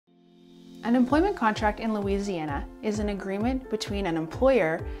An employment contract in Louisiana is an agreement between an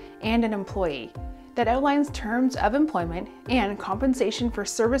employer and an employee that outlines terms of employment and compensation for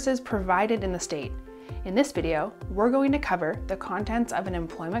services provided in the state. In this video, we're going to cover the contents of an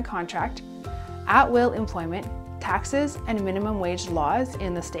employment contract, at-will employment, taxes, and minimum wage laws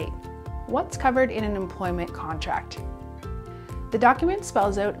in the state. What's covered in an employment contract? The document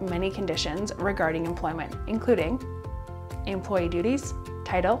spells out many conditions regarding employment, including employee duties,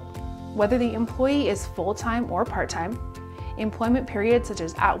 title, whether the employee is full-time or part-time, employment periods such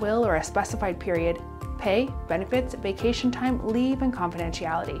as at-will or a specified period, pay, benefits, vacation time, leave, and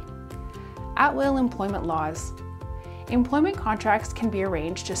confidentiality. At-will employment laws. Employment contracts can be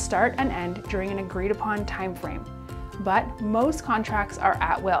arranged to start and end during an agreed-upon time frame, but most contracts are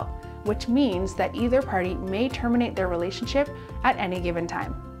at-will, which means that either party may terminate their relationship at any given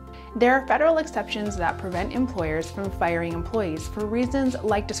time. There are federal exceptions that prevent employers from firing employees for reasons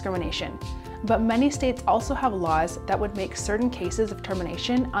like discrimination, but many states also have laws that would make certain cases of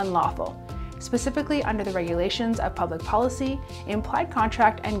termination unlawful, specifically under the regulations of public policy, implied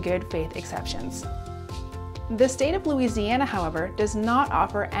contract, and good faith exceptions. The state of Louisiana, however, does not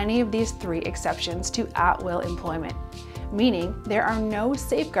offer any of these three exceptions to at-will employment, meaning there are no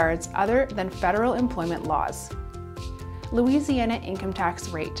safeguards other than federal employment laws. Louisiana income tax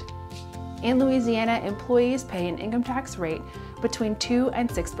rate. In Louisiana, employees pay an income tax rate between 2 and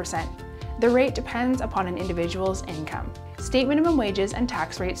 6%. The rate depends upon an individual's income. State minimum wages and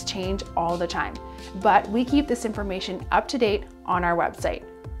tax rates change all the time, but we keep this information up to date on our website.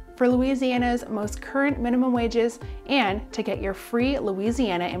 For Louisiana's most current minimum wages and to get your free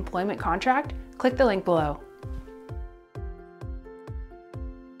Louisiana employment contract, click the link below.